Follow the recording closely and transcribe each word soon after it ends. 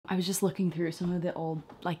I was just looking through some of the old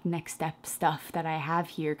like next step stuff that I have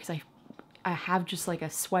here, because I have just like a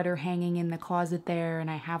sweater hanging in the closet there,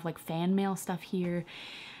 and I have like fan mail stuff here,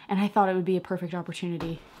 and I thought it would be a perfect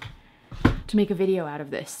opportunity to make a video out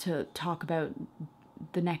of this, to talk about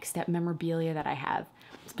the next step memorabilia that I have,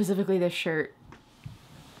 specifically this shirt.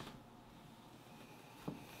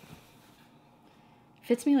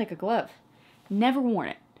 Fits me like a glove. Never worn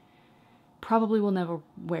it. Probably will never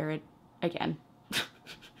wear it again.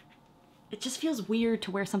 It just feels weird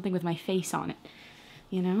to wear something with my face on it,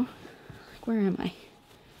 you know? Like, where am I?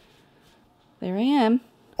 There I am.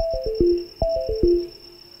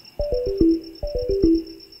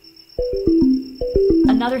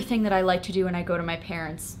 Another thing that I like to do when I go to my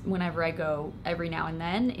parents, whenever I go every now and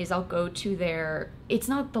then, is I'll go to their, it's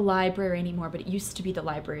not the library anymore, but it used to be the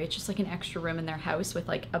library. It's just like an extra room in their house with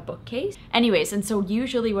like a bookcase. Anyways, and so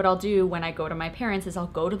usually what I'll do when I go to my parents is I'll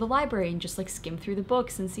go to the library and just like skim through the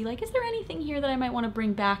books and see like, is there anything here that I might want to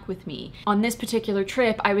bring back with me? On this particular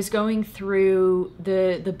trip, I was going through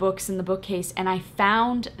the books in the bookcase, and I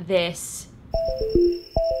found this.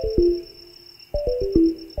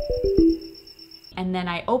 And then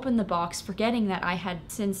I opened the box, forgetting that I had,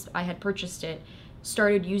 since I had purchased it,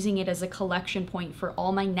 started using it as a collection point for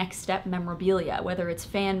all my next step memorabilia, whether it's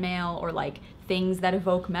fan mail or like things that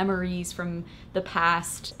evoke memories from the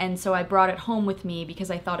past. And so I brought it home with me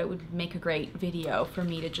because I thought it would make a great video for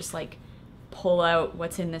me to just like pull out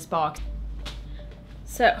what's in this box.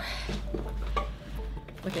 So,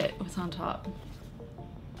 look at what's on top.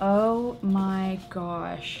 Oh my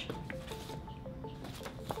gosh.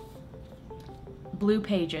 Blue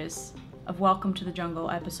pages of Welcome to the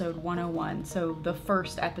Jungle episode 101, so the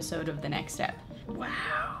first episode of the next step.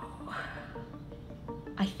 Wow.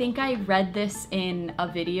 I think I read this in a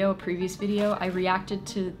video, a previous video. I reacted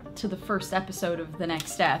to the first episode of the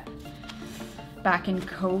next step back in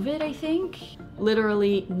COVID, I think.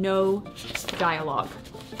 Literally no dialogue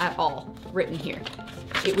at all written here.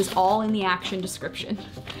 It was all in the action description.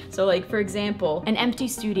 So like, for example, an empty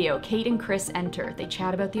studio. Kate and Chris enter. They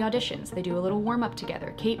chat about the auditions. They do a little warm-up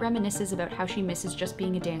together. Kate reminisces about how she misses just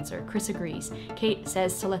being a dancer. Chris agrees. Kate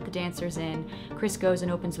says to let the dancers in. Chris goes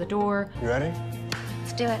and opens the door. You ready?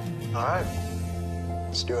 Let's do it. All right,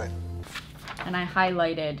 let's do it. And I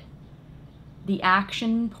highlighted the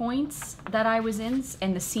action points that I was in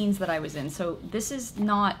and the scenes that I was in. So this is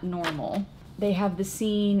not normal. They have the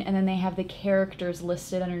scene and then they have the characters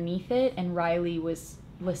listed underneath it, and Riley was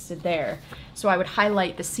listed there. So I would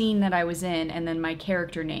highlight the scene that I was in and then my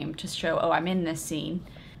character name to show, oh, I'm in this scene.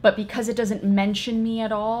 But because it doesn't mention me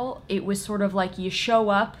at all, it was sort of like you show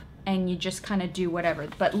up and you just kind of do whatever.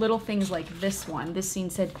 But little things like this one, this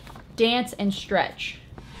scene said, dance and stretch.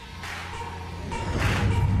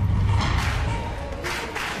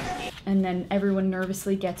 And then everyone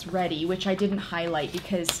nervously gets ready, which I didn't highlight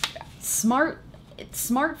because it's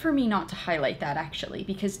smart for me not to highlight that actually,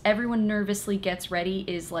 because everyone nervously gets ready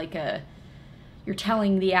is like you're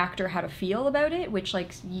telling the actor how to feel about it, which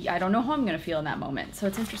like, I don't know how I'm gonna feel in that moment. So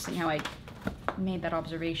it's interesting how I made that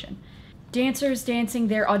observation. Dancers dancing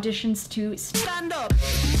their auditions to Stand Up.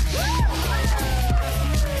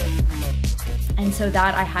 And so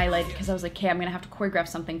that I highlighted because I was like, okay, I'm gonna have to choreograph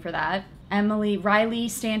something for that. Riley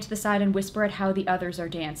stand to the side and whisper at how the others are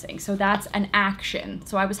dancing. So that's an action.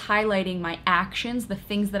 So I was highlighting my actions, the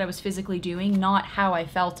things that I was physically doing, not how I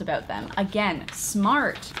felt about them. Again,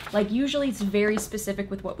 smart. Like usually it's very specific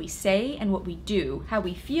with what we say and what we do. How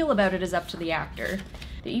we feel about it is up to the actor.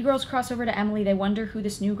 The e-girls cross over to Emily. They wonder who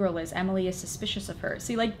this new girl is. Emily is suspicious of her.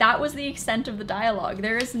 See, like that was the extent of the dialogue.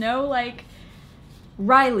 There is no like,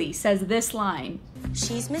 Riley says this line.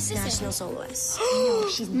 She's Mrs. National Soloist. No,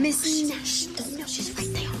 she's Mrs. National. No, she's right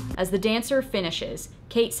there. As the dancer finishes,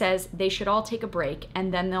 Kate says they should all take a break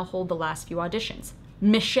and then they'll hold the last few auditions.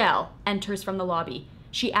 Michelle enters from the lobby.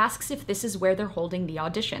 She asks if this is where they're holding the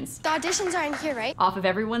auditions. The auditions are in here, right? Off of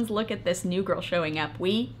everyone's look at this new girl showing up,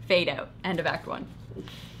 we fade out. End of Act 1.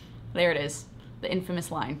 There it is, the infamous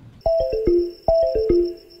line.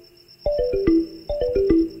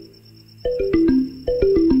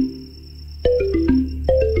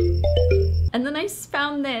 And then I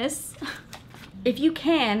found this. If you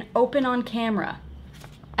can, open on camera.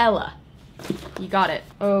 Ella. You got it.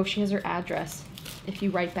 Oh, she has her address. If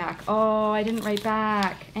you write back. Oh, I didn't write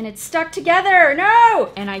back. And it's stuck together.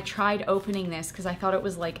 No! And I tried opening this because I thought it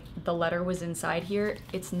was like the letter was inside here.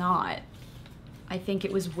 It's not. I think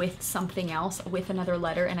it was with something else, with another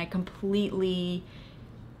letter, and I completely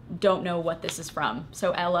don't know what this is from.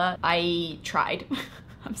 So Ella, I tried.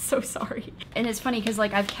 I'm so sorry. And it's funny because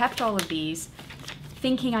like I've kept all of these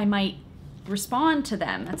thinking I might respond to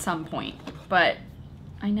them at some point, but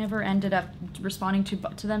I never ended up responding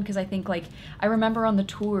to them because I think, like, I remember on the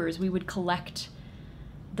tours we would collect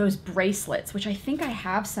those bracelets, which I think I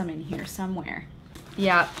have some in here somewhere.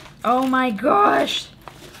 Yeah. Oh my gosh.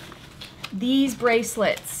 These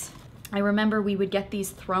bracelets. I remember we would get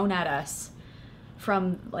these thrown at us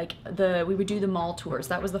from, like, we would do the mall tours.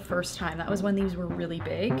 That was the first time. That was when these were really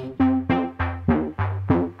big.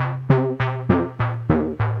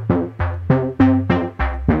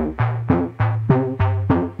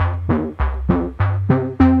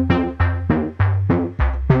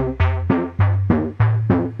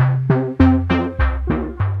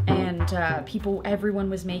 Everyone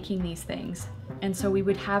was making these things, and so we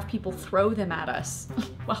would have people throw them at us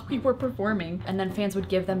while we were performing, and then fans would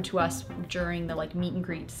give them to us during the like meet and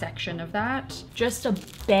greet section of that. Just a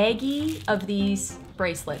baggie of these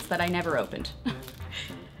bracelets that I never opened.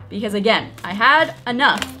 Because again, I had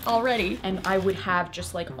enough already, and I would have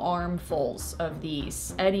just like armfuls of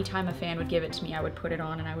these. Anytime a fan would give it to me, I would put it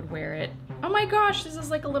on and I would wear it. Oh my gosh, this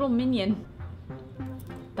is like a little minion.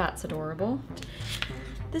 That's adorable.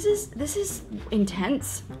 This is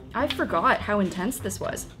intense. I forgot how intense this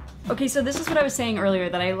was. Okay, so this is what I was saying earlier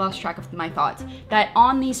that I lost track of my thoughts. That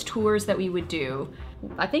on these tours that we would do,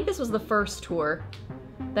 I think this was the first tour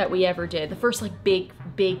that we ever did. The first like big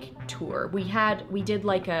tour. We did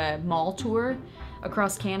like a mall tour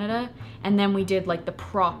across Canada, and then we did like the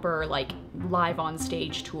proper like live on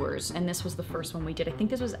stage tours, and this was the first one we did. I think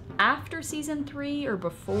this was after season 3 or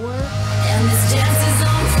before. And this dance is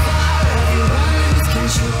on fire, everyone's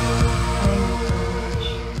control.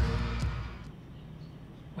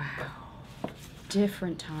 Wow.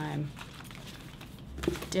 Different time.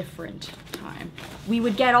 Different time. We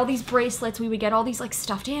would get all these bracelets, we would get all these like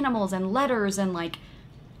stuffed animals and letters and like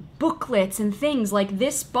booklets and things. Like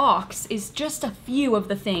this box is just a few of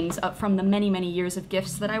the things up from the many years of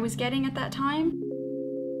gifts that I was getting at that time.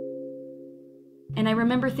 And I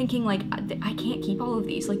remember thinking like, I can't keep all of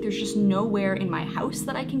these. Like there's just nowhere in my house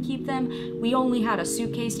that I can keep them. We only had a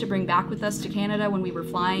suitcase to bring back with us to Canada when we were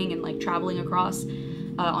flying and like traveling across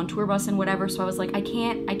on tour bus and whatever. So I was like, I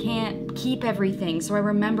can't keep everything. So I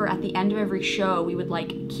remember at the end of every show, we would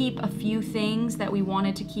like keep a few things that we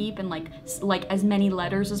wanted to keep and like as many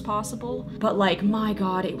letters as possible. But like, my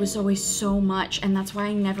God, it was always so much. And that's why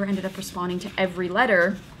I never ended up responding to every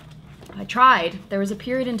letter. I tried. There was a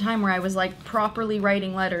period in time where I was like properly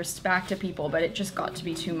writing letters back to people, but it just got to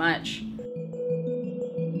be too much.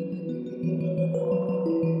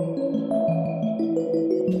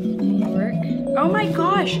 New York. Oh my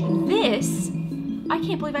gosh, this! I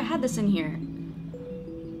can't believe I had this in here.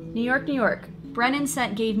 New York, New York. Brennan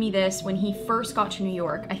gave me this when he first got to New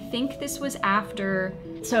York. I think this was after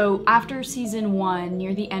season 1,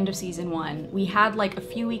 near the end of season 1, we had like a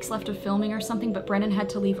few weeks left of filming or something, but Brennan had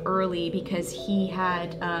to leave early because he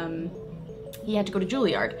had to go to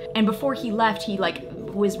Juilliard. And before he left, he like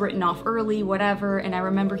was written off early, whatever, and I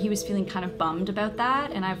remember he was feeling kind of bummed about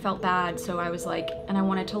that, and I felt bad, so I was like, and I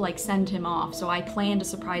wanted to like send him off, so I planned a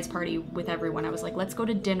surprise party with everyone. I was like, let's go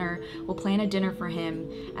to dinner, we'll plan a dinner for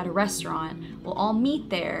him at a restaurant, we'll all meet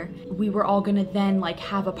there. We were all gonna then like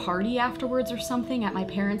have a party afterwards or something at my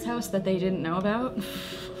parents' house that they didn't know about.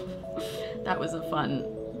 That was a fun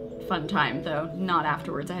time though. Not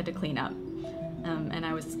afterwards, I had to clean up. And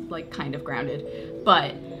I was like kind of grounded,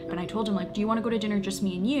 but I told him like, do you want to go to dinner, just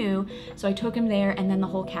me and you? So I took him there, and then the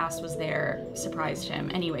whole cast was there, surprised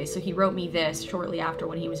him. Anyway, so he wrote me this shortly after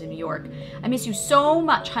when he was in New York. I miss you so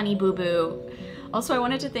much, honey boo boo. Also, I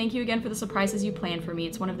wanted to thank you again for the surprises you planned for me.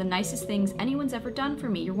 It's one of the nicest things anyone's ever done for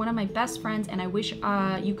me. You're one of my best friends, and I wish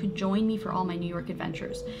you could join me for all my New York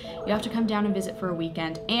adventures. You have to come down and visit for a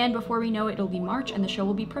weekend, and before we know it, it'll be March and the show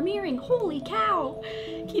will be premiering. Holy cow!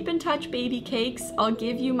 Keep in touch, baby cakes. I'll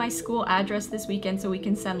give you my school address this weekend so we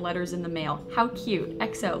can send letters in the mail. How cute.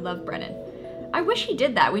 XO, love, Brennan. I wish he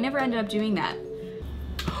did that. We never ended up doing that.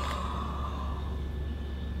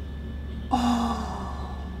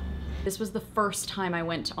 This was the first time I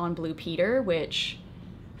went on Blue Peter, which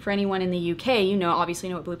for anyone in the UK, you know, obviously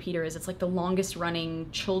know what Blue Peter is. It's like the longest running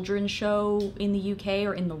children's show in the UK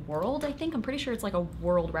or in the world, I think. I'm pretty sure it's like a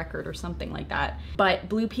world record or something like that. But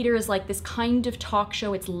Blue Peter is like this kind of talk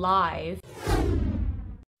show. It's live.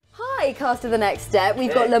 Hi, cast of The Next Step.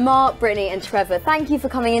 We've got Lamar, Brittany, and Trevor. Thank you for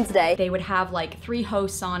coming in today. They would have like 3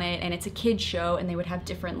 hosts on it, and it's a kid's show, and they would have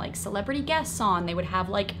different like celebrity guests on. They would have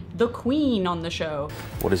like the Queen on the show.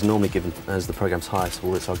 What is normally given as the programme's highest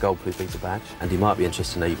award, it's our Gold Blue Peter badge. And you might be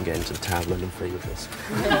interested to know you can get into the Tower of London free with this.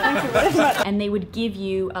 Thank you very much. And they would give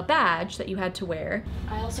you a badge that you had to wear.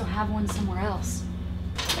 I also have one somewhere else.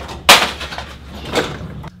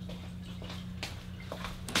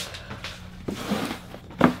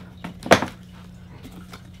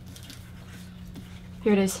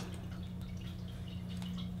 Here it is.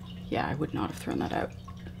 Yeah, I would not have thrown that out.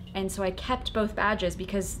 And so I kept both badges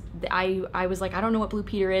because I was like, I don't know what Blue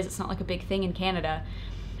Peter is. It's not like a big thing in Canada.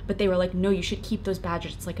 But they were like, no, you should keep those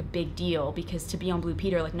badges. It's like a big deal because to be on Blue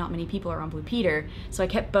Peter, like not many people are on Blue Peter. So I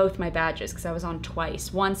kept both my badges because I was on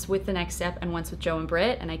twice. Once with the Next Step and once with Joe and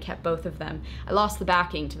Britt, and I kept both of them. I lost the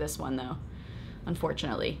backing to this one though,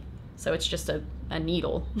 unfortunately. So it's just a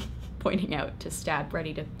needle pointing out to stab,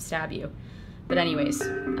 ready to stab you. But anyways,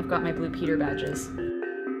 I've got my Blue Peter badges.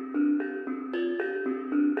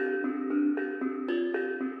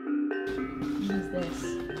 What is this?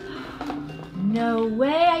 No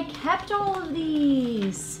way, I kept all of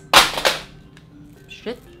these.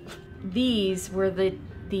 Shit. These were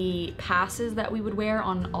the passes that we would wear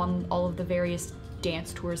on all of the various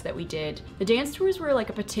dance tours that we did. The dance tours were like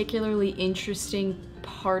a particularly interesting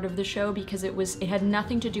part of the show because it had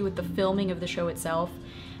nothing to do with the filming of the show itself,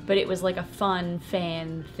 but it was like a fun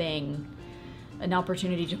fan thing, an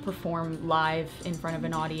opportunity to perform live in front of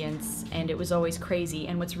an audience, and it was always crazy.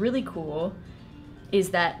 And what's really cool is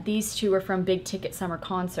that these two are from Big Ticket Summer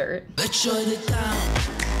Concert.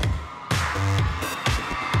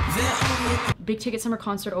 Big Ticket Summer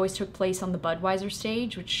Concert always took place on the Budweiser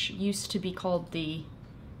stage, which used to be called the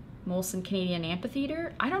Molson Canadian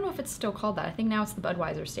Amphitheater. I don't know if it's still called that. I think now it's the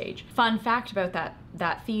Budweiser stage. Fun fact about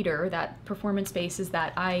that theater, that performance space, is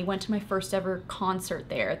that I went to my first ever concert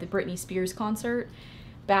there, the Britney Spears concert,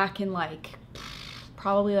 back in like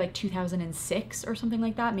probably like 2006 or something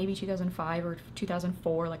like that, maybe 2005 or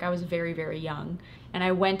 2004. Like I was very, very young. And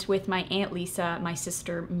I went with my Aunt Lisa, my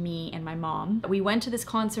sister, me, and my mom. We went to this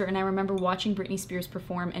concert and I remember watching Britney Spears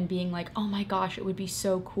perform and being like, oh my gosh, it would be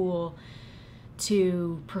so cool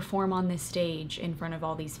to perform on this stage in front of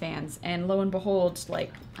all these fans. And lo and behold,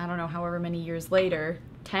 like, I don't know, however many years later,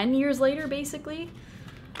 10 years later basically,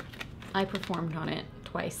 I performed on it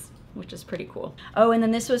twice, which is pretty cool. Oh, and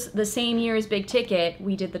then this was the same year as Big Ticket,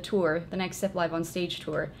 we did the tour, the Next Step Live on Stage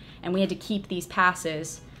tour, and we had to keep these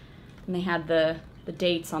passes, and they had the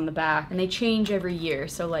dates on the back, and they change every year,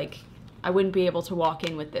 so like, I wouldn't be able to walk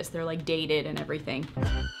in with this. They're like dated and everything.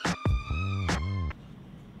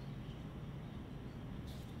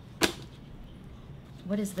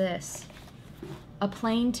 What is this? A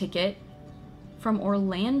plane ticket from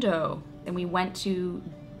Orlando. And we went to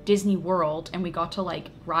Disney World and we got to like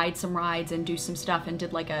ride some rides and do some stuff and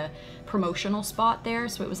did like a promotional spot there.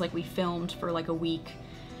 So it was like we filmed for like a week.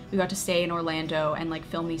 We got to stay in Orlando and like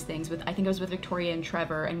film these things with, I think it was with Victoria and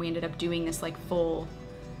Trevor, and we ended up doing this like full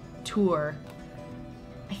tour.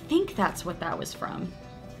 I think that's what that was from.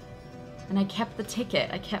 And I kept the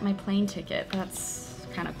ticket. I kept my plane ticket. That's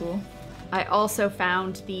kind of cool. I also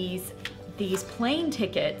found these plane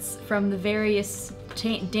tickets from the various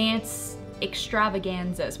dance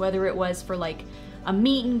extravaganzas, whether it was for like a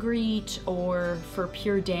meet and greet or for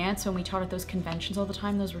pure dance when we taught at those conventions all the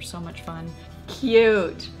time. Those were so much fun.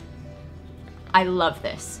 Cute. I love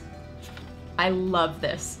this. I love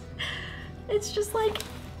this. It's just like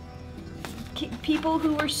people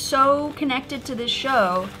who were so connected to this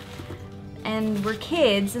show and were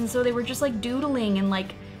kids, and so they were just like doodling and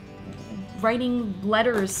like writing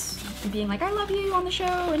letters and being like, I love you on the show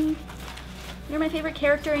and you're my favorite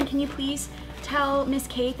character, and can you please tell Miss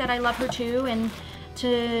Kate that I love her too, and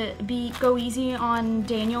to go easy on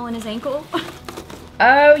Daniel and his ankle.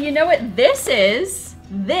 Oh, you know what this is?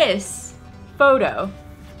 This photo.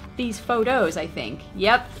 These photos, I think.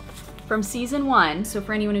 Yep. From season 1. So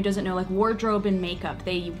for anyone who doesn't know, like wardrobe and makeup,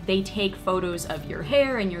 they take photos of your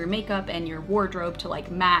hair and your makeup and your wardrobe to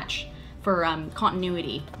like match for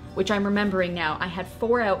continuity, which I'm remembering now. I had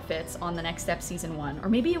 4 outfits on the Next Step season 1, or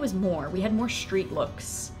maybe it was more. We had more street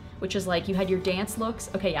looks, which is like you had your dance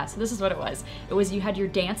looks. Okay, yeah, so this is what it was. It was you had your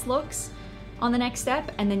dance looks on the Next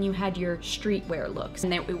Step, and then you had your streetwear looks.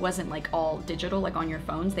 And it wasn't like all digital, like on your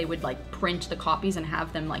phones. They would like print the copies and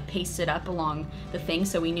have them like pasted up along the thing,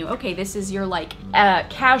 so we knew, okay, this is your like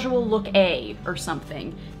casual look A or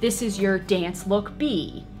something. This is your dance look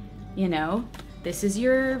B, you know? This is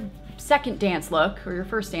your second dance look, or your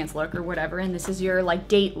first dance look, or whatever, and this is your like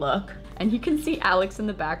date look. And you can see Alex in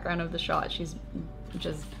the background of the shot. She's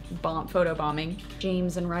just photo bombing.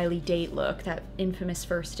 James and Riley date look, that infamous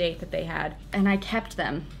first date that they had. And I kept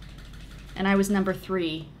them. And I was number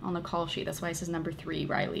 3 on the call sheet. That's why it says number 3,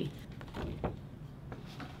 Riley.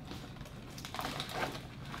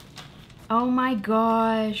 Oh my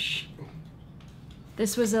gosh.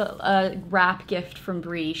 This was a wrap gift from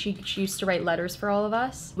Bree. She used to write letters for all of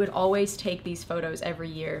us. Would always take these photos every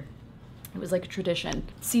year It was like a tradition.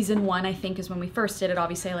 Season 1, I think, is when we first did it.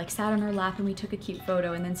 Obviously, I like sat on her lap and we took a cute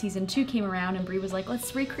photo. And then season 2 came around and Brie was like,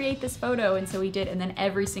 let's recreate this photo. And so we did. And then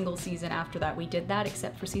every single season after that, we did that,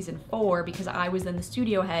 except for season 4, because I was then the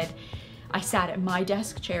studio head. I sat at my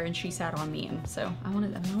desk chair and she sat on me. And so I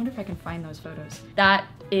wonder if I can find those photos. That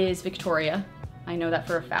is Victoria. I know that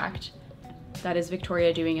for a fact. That is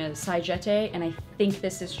Victoria doing a CHATEAU. And I think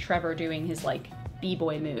this is Trevor doing his like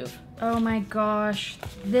b-boy move. Oh my gosh,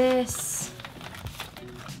 this.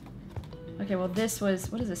 Okay, well this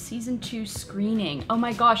was, what is this, season 2 screening. Oh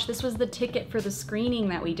my gosh, this was the ticket for the screening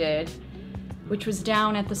that we did, which was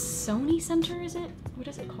down at the Sony Center, is it? What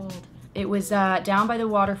is it called? It was down by the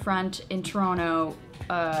waterfront in Toronto,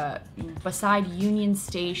 beside Union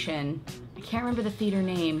Station. I can't remember the theater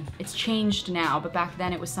name. It's changed now, but back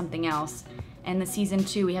then it was something else. And the season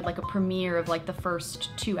 2, we had like a premiere of like the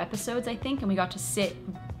first 2 episodes, I think, and we got to sit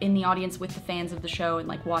in the audience with the fans of the show and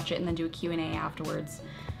like watch it and then do a Q&A afterwards.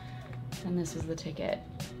 And this was the ticket.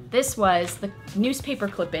 This was the newspaper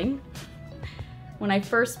clipping. When I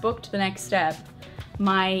first booked the next step,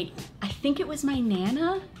 I think it was my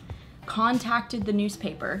Nana, contacted the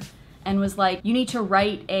newspaper and was like, you need to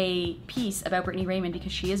write a piece about Brittany Raymond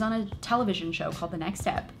because she is on a television show called The Next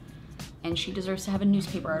Step. And she deserves to have a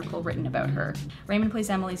newspaper article written about her. Raymond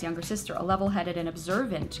plays Emily's younger sister, a level-headed and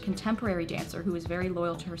observant contemporary dancer who is very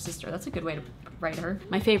loyal to her sister. That's a good way to write her.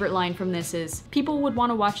 My favorite line from this is, people would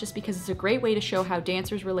want to watch this because it's a great way to show how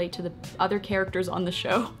dancers relate to the other characters on the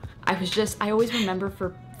show. I always remember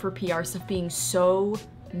for PR stuff being so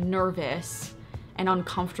nervous and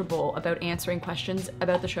uncomfortable about answering questions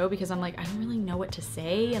about the show because I'm like, I don't really know what to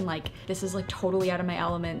say, and like, this is like totally out of my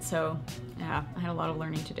element, so yeah, I had a lot of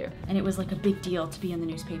learning to do. And it was like a big deal to be in the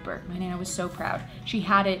newspaper. My Nana was so proud. She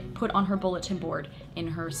had it put on her bulletin board in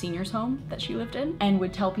her seniors home that she lived in and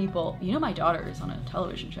would tell people, you know, my daughter is on a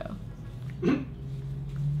television show.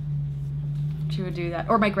 She would do that,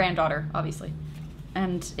 or my granddaughter, obviously.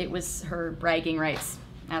 And it was her bragging rights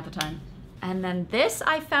at the time. And then this,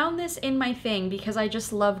 I found this in my thing because I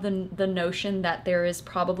just love the notion that there is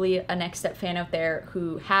probably a Next Step fan out there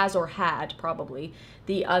who has or had probably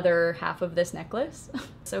the other half of this necklace.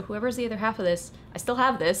 So whoever's the other half of this, I still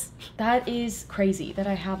have this. That is crazy that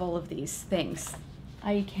I have all of these things.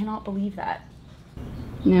 I cannot believe that.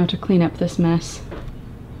 Now to clean up this mess.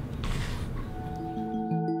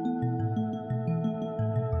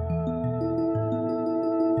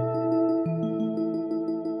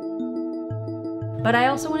 But I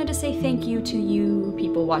also wanted to say thank you to you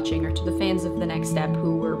people watching, or to the fans of The Next Step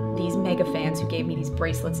who were these mega fans who gave me these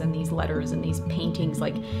bracelets and these letters and these paintings.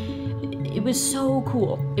 Like, it was so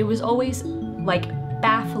cool. It was always like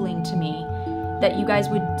baffling to me that you guys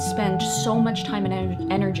would spend so much time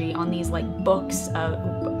and energy on these like books,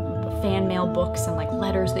 fan mail books and like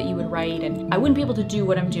letters that you would write. And I wouldn't be able to do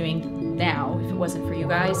what I'm doing now if it wasn't for you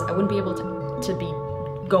guys. I wouldn't be able to be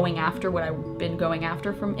going after what I've been going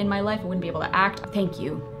after in my life. I wouldn't be able to act. Thank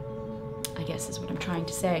you, I guess is what I'm trying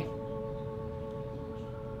to say.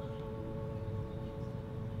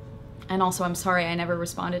 And also, I'm sorry I never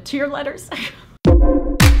responded to your letters.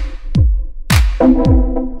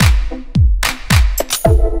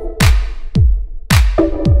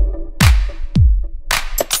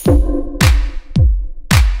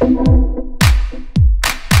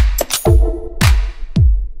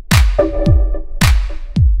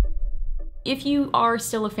 If you are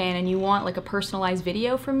still a fan and you want like a personalized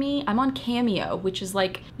video from me, I'm on Cameo, which is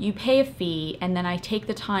like, you pay a fee and then I take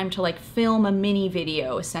the time to like film a mini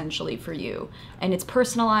video essentially for you. And it's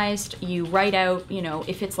personalized. You write out, you know,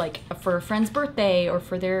 if it's like for a friend's birthday or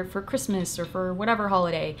for Christmas or for whatever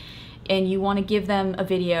holiday, and you want to give them a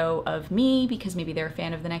video of me because maybe they're a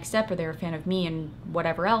fan of The Next Step or they're a fan of me and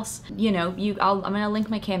whatever else, you know, I'm gonna link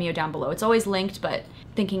my Cameo down below. It's always linked, but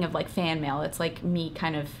thinking of like fan mail, it's like me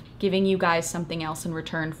kind of giving you guys something else in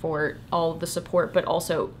return for all the support, but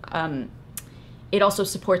also it also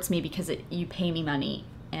supports me because you pay me money,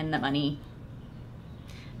 and that money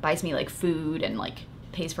buys me like food and like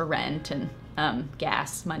pays for rent and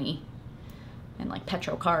gas money and like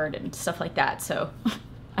petrol card and stuff like that. So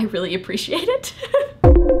I really appreciate it.